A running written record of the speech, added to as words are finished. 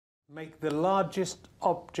Make the largest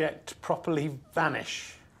object properly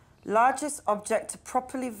vanish. Largest object to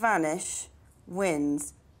properly vanish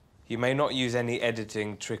wins. You may not use any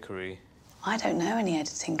editing trickery. I don't know any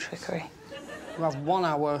editing trickery. You have 1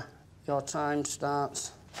 hour. Your time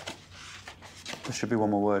starts. There should be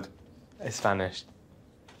one more word. It's vanished.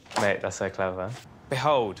 Mate, that's so clever.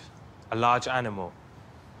 Behold, a large animal.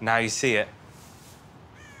 Now you see it.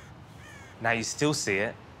 Now you still see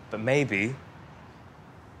it, but maybe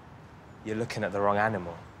you're looking at the wrong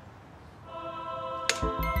animal.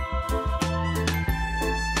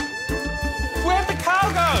 Where'd the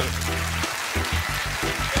cow go?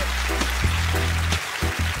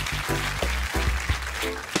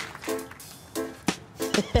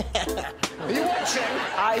 Are you watching?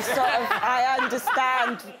 I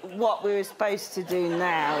understand what we were supposed to do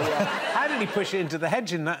now, yeah. How did he push it into the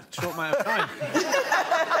hedge in that short amount of time?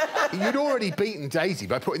 You'd already beaten Daisy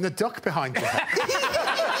by putting the duck behind you.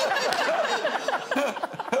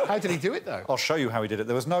 How did he do it, though? I'll show you how he did it.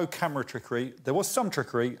 There was no camera trickery. There was some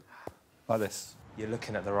trickery, like this. You're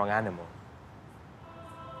looking at the wrong animal.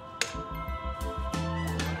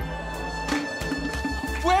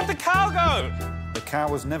 Where'd the cow go? The cow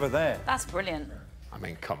was never there. That's brilliant. I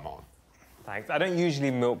mean, come on. Thanks. I don't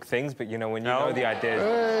usually milk things, but, you know, when you know the idea...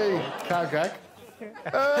 Hey, cow gag.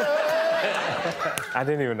 I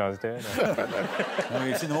didn't even know I was doing it. No,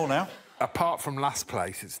 you've seen them all now. Apart from last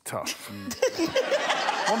place, it's tough.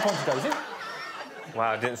 1 point to Daisy.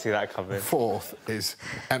 Wow, I didn't see that coming. Fourth is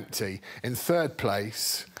empty. In third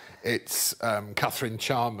place, it's Catherine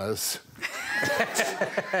Chalmers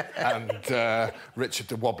and Richard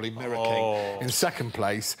the Wobbly Mirror King. In second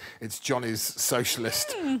place, it's Johnny's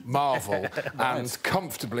socialist marvel. And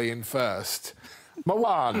comfortably in first,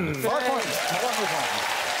 Mawaan. 5 points. Mawaan was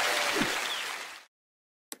one.